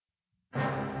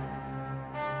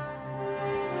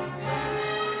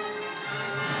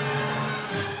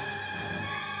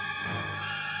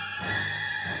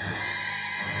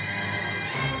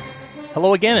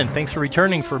Hello again, and thanks for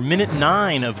returning for Minute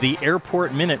 9 of the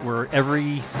Airport Minute, where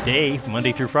every day,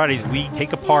 Monday through Fridays, we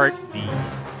take apart the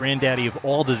granddaddy of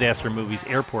all disaster movies,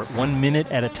 Airport, 1 minute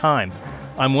at a time.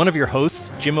 I'm one of your hosts,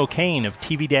 Jim O'Kane of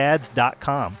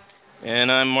TVDads.com.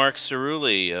 And I'm Mark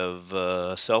Cerulli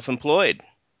of Self-Employed,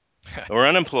 or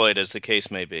Unemployed, as the case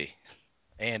may be.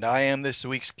 And I am this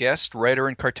week's guest, writer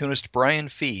and cartoonist Brian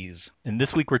Fees. And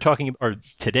this week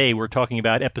today we're talking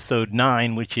about episode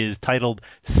 9, which is titled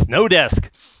Snow Desk.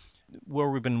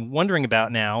 What we've been wondering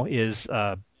about now is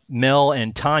Mel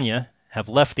and Tanya have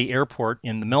left the airport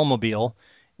in the MelMobile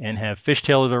and have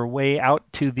fishtailed their way out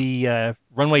to the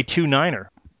runway 29er.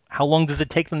 How long does it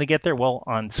take them to get there? Well,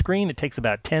 on screen, it takes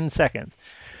about 10 seconds.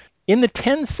 In the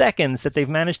 10 seconds that they've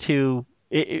managed to,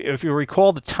 if you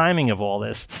recall the timing of all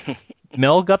this,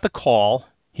 Mel got the call.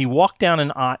 He walked down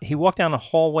a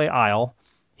hallway aisle.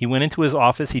 He went into his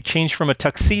office. He changed from a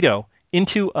tuxedo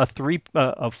into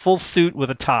a full suit with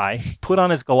a tie, put on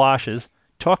his galoshes,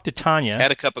 talked to Tanya.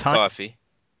 Had a cup of coffee.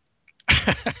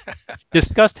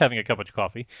 Discussed having a cup of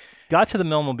coffee. Got to the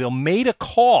MelMobile, made a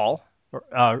call,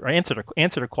 or answered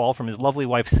a call from his lovely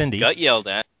wife, Cindy. Got yelled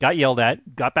at.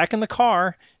 Got back in the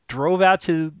car, drove out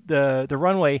to the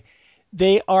runway.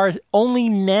 They are only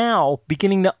now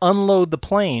beginning to unload the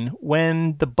plane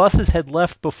when the buses had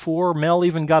left before Mel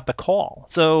even got the call.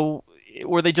 So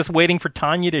were they just waiting for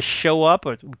Tanya to show up,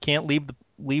 or we can't leave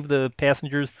the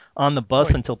passengers on the bus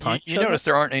until Tanya You shows notice up?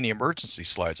 there aren't any emergency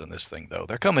slides on this thing, though.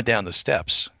 They're coming down the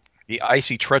steps, the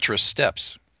icy, treacherous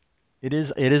steps. It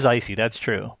is icy, that's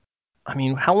true. I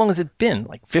mean, how long has it been?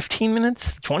 Like 15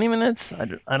 minutes? 20 minutes?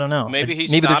 I don't know. Maybe he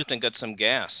Maybe stopped and got some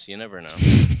gas. You never know.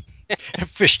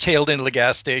 Fishtailed into the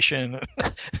gas station,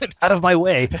 out of my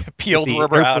way. peeled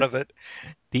rubber out of it.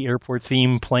 The airport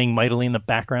theme playing mightily in the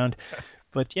background.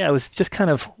 But yeah, it was just kind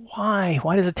of, why?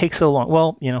 Why does it take so long?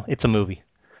 Well, it's a movie.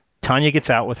 Tanya gets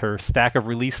out with her stack of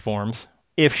release forms.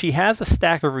 If she has a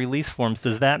stack of release forms,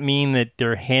 does that mean that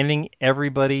they're handing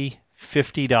everybody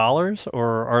 $50,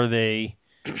 or are they?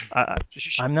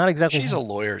 I'm not exactly. She's a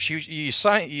lawyer. You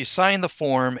sign the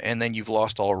form, and then you've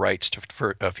lost all rights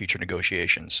for future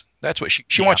negotiations. That's what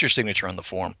she wants your signature on the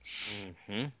form.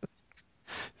 Mm-hmm.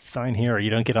 Sign here, or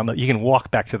you don't get on the. You can walk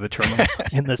back to the terminal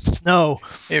in the snow.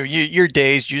 You're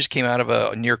dazed. You just came out of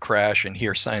a near crash, and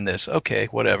here, sign this. Okay,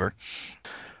 whatever.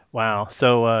 Wow.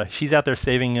 So she's out there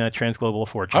saving Transglobal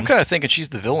fortune. I'm kind of thinking she's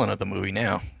the villain of the movie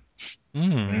now.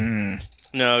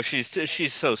 No,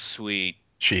 she's so sweet.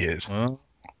 She is. Well,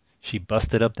 she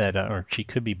busted up that, or she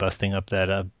could be busting up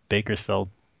that Bakersfeld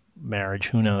marriage.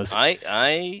 Who knows?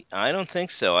 I don't think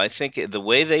so. I think the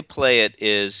way they play it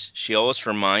is she always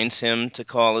reminds him to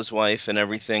call his wife and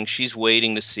everything. She's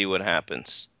waiting to see what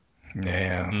happens.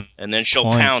 Yeah. And then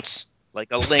she'll pounce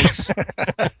like a lynx.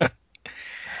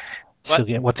 She'll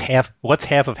get what's half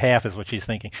of half is what she's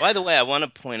thinking. By the way, I want to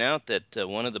point out that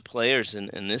one of the players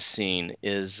in this scene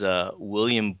is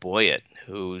William Boyett,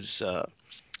 who's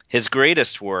his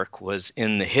greatest work was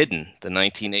in The Hidden, the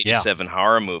 1987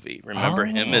 horror movie. Remember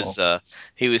him as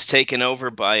he was taken over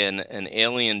by an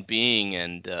alien being,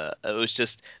 and it was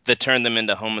just that turned them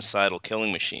into homicidal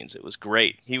killing machines. It was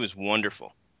great. He was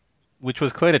wonderful. Which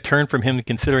was quite a turn from him,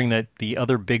 considering that the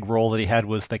other big role that he had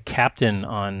was the captain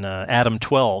on Adam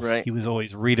 12. Right. He was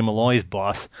always Rita Malloy's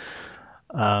boss.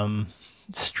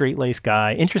 Straight-laced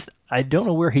guy. I don't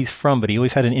know where he's from, but he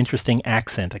always had an interesting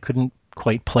accent. I couldn't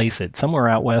quite place it. Somewhere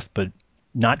out west, but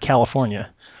not California.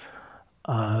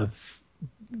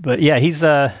 But yeah, he's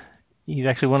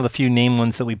actually one of the few named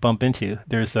ones that we bump into.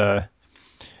 There's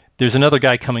another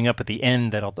guy coming up at the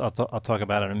end that I'll talk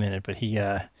about in a minute, but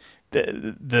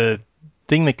the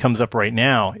thing that comes up right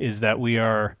now is that we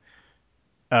are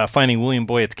finding William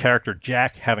Boyett's character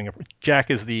Jack Jack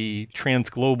is the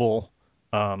transglobal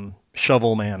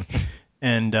shovel man,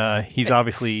 and he's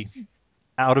obviously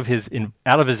out of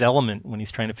his element when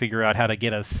he's trying to figure out how to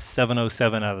get a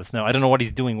 707 out of the snow. I don't know what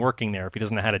he's doing working there if he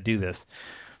doesn't know how to do this,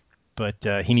 but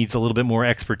he needs a little bit more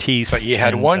expertise. But you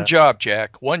had one job,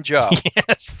 Jack. One job.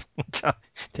 Yes,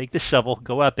 take the shovel,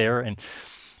 go out there, and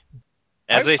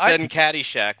as they said in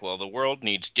Caddyshack, well, the world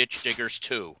needs ditch diggers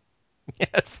too.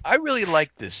 Yes. I really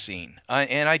liked this scene,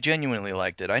 and I genuinely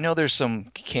liked it. I know there's some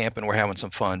camp and we're having some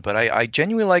fun, but I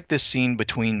genuinely like this scene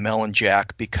between Mel and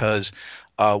Jack because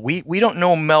we don't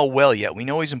know Mel well yet. We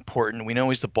know he's important. We know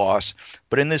he's the boss.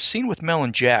 But in this scene with Mel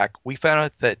and Jack, we found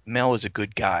out that Mel is a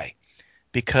good guy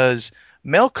because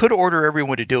Mel could order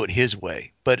everyone to do it his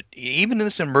way. But even in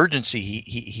this emergency,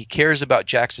 he cares about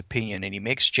Jack's opinion, and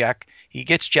he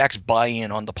gets Jack's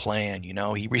buy-in on the plan.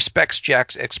 He respects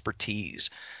Jack's expertise.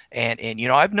 And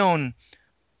I've known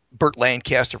Burt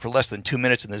Lancaster for less than 2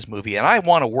 minutes in this movie, and I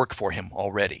want to work for him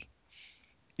already.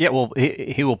 Yeah, well,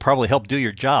 he will probably help do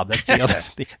your job. That's the other.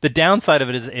 The downside of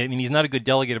it is, I mean, he's not a good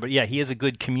delegator, but yeah, he is a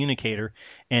good communicator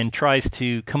and tries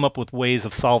to come up with ways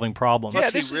of solving problems. Plus, Yeah,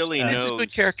 he this is really this is good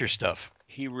knows. character stuff.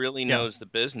 He really Yeah, knows the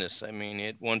business. I mean,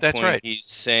 at one That's point right. he's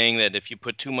saying that if you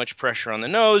put too much pressure on the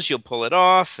nose, you'll pull it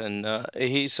off, and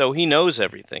he knows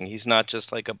everything. He's not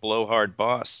just like a blowhard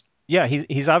boss. yeah,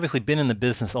 he's obviously been in the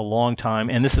business a long time,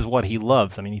 and this is what he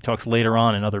loves. I mean, he talks later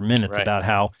on in other minutes Right. about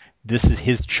how this is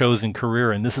his chosen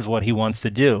career and this is what he wants to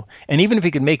do. And even if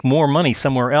he could make more money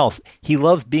somewhere else, he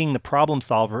loves being the problem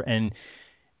solver and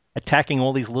attacking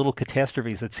all these little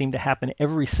catastrophes that seem to happen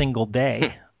every single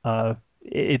day.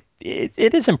 It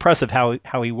is impressive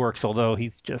how he works, although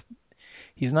he's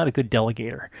not a good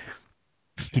delegator.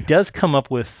 He does come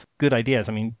up with good ideas.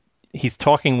 I mean, he's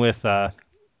talking with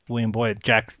William Boyd.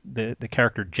 Jack, the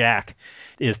character Jack,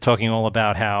 is talking all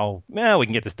about how we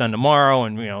can get this done tomorrow,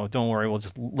 and don't worry, we'll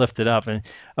just lift it up. And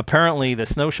apparently, the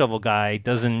snow shovel guy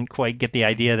doesn't quite get the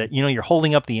idea that you're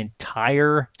holding up the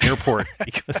entire airport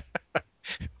because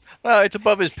Well, it's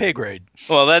above his pay grade.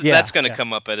 Well, yeah, that's going to yeah.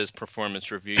 come up at his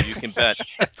performance review. You can bet.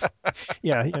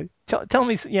 Yeah, yeah.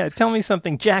 Tell me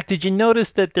something, Jack. Did you notice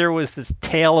that there was this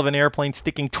tail of an airplane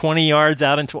sticking 20 yards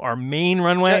out into our main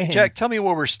runway? Jack, tell me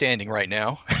where we're standing right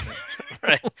now.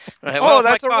 Right. Right. Well, Oh, if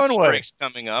my that's a coffee runway. break's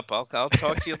coming up, I'll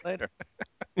talk to you later.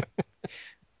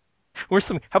 How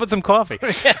about some coffee?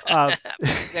 Uh,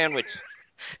 Sandwich.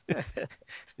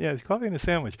 yeah, coffee and a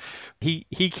sandwich.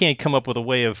 He can't come up with a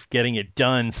way of getting it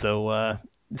done, so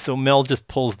Mel just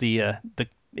pulls the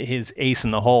his ace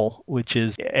in the hole, which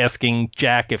is asking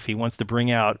Jack if he wants to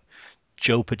bring out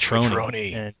Joe Petroni.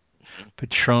 Patroni. And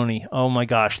Petroni. Oh my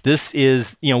gosh, this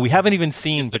is we haven't even He's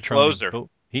seen the Petroni, closer. but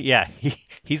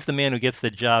he's the man who gets the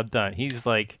job done. He's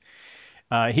like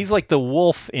the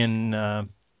wolf in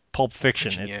Pulp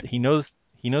Fiction. Yeah. He knows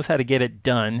how to get it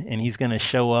done, and he's going to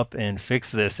show up and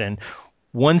fix this. And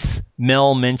once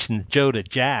Mel mentions Joe to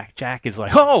Jack, Jack is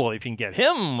like, oh, well, if you can get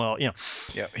him, well, Yeah.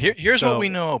 Here's what we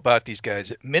So know about these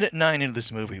guys. At minute 9 into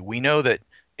this movie, we know that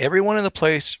everyone in the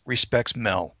place respects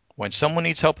Mel. When someone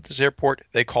needs help at this airport,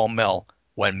 they call Mel.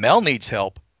 When Mel needs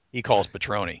help, he calls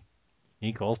Patroni.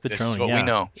 he calls This is Petroni. what we Yeah.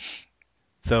 know.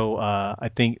 So I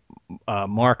think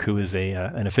Mark, who is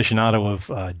an aficionado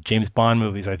of James Bond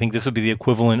movies, I think this would be the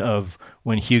equivalent of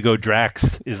when Hugo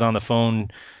Drax is on the phone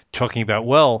talking about,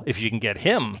 well, if you can get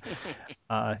him,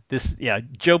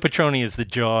 Joe Petroni is the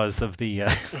Jaws of the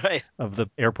Right. of the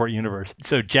airport universe.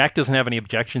 So Jack doesn't have any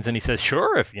objections, and he says,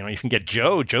 sure, if you can get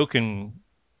Joe, Joe can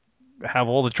have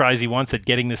all the tries he wants at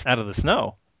getting this out of the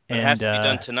snow. But it has And to be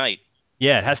done tonight.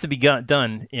 yeah, it has to be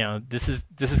done. This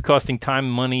is costing time,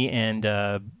 money, and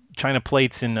China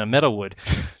plates in metalwood.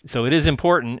 So it is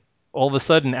important. All of a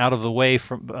sudden, out of the way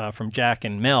from Jack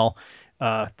and Mel,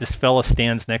 this fella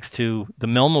stands next to the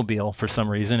MelMobile for some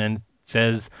reason and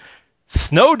says,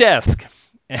 "Snow desk."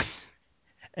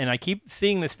 And I keep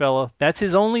seeing this fella. That's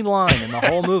his only line in the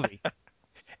whole movie.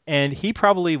 And he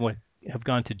probably would have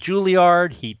gone to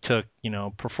Juilliard. He took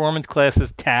performance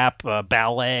classes, tap,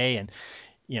 ballet, and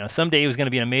someday he was going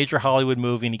to be in a major Hollywood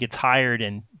movie, and he gets hired,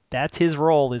 and that's his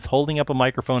role, is holding up a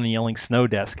microphone and yelling "Snow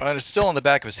desk." And it's still on the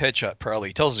back of his headshot, probably.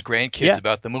 He tells his grandkids Yeah,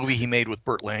 about the movie he made with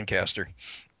Burt Lancaster.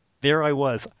 there I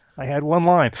was. I had one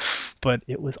line, but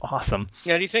it was awesome.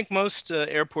 Yeah. Do you think most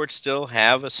airports still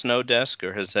have a snow desk,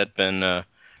 or has that been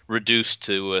reduced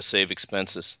to save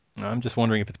expenses? I'm just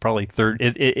wondering if it's probably third.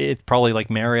 It's probably like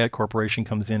Marriott Corporation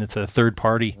comes in. It's a third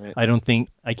party. Right.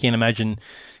 I can't imagine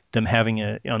them having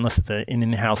unless it's an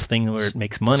in-house thing where it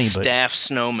makes The money. But staff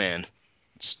snowman.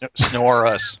 Snore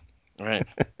us. Right.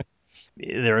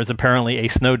 there is apparently a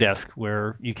snow desk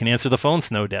where you can answer the phone.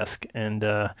 Snow desk. And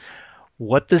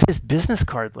what does his business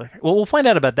card look? Well, we'll find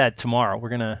out about that tomorrow. We're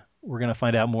gonna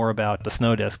find out more about the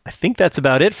snow desk. I think that's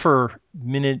about it for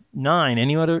minute 9.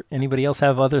 Anybody else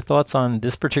have other thoughts on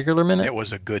this particular minute? It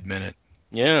was a good minute.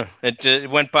 Yeah. It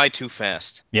went by too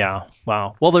fast. Yeah.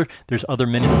 Wow. Well, there's other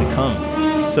minutes to come.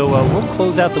 So we'll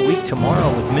close out the week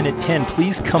tomorrow with minute 10.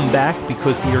 Please come back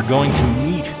because we are going to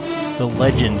meet the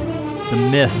legend, the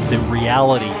myth, the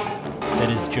reality that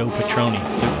is Joe Petroni.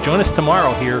 So join us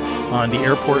tomorrow here on the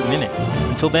Airport Minute.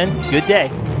 Until then, good day.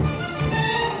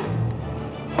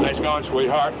 Nice going,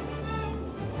 sweetheart.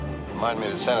 Remind me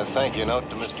to send a thank you note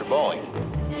to Mr. Bowling.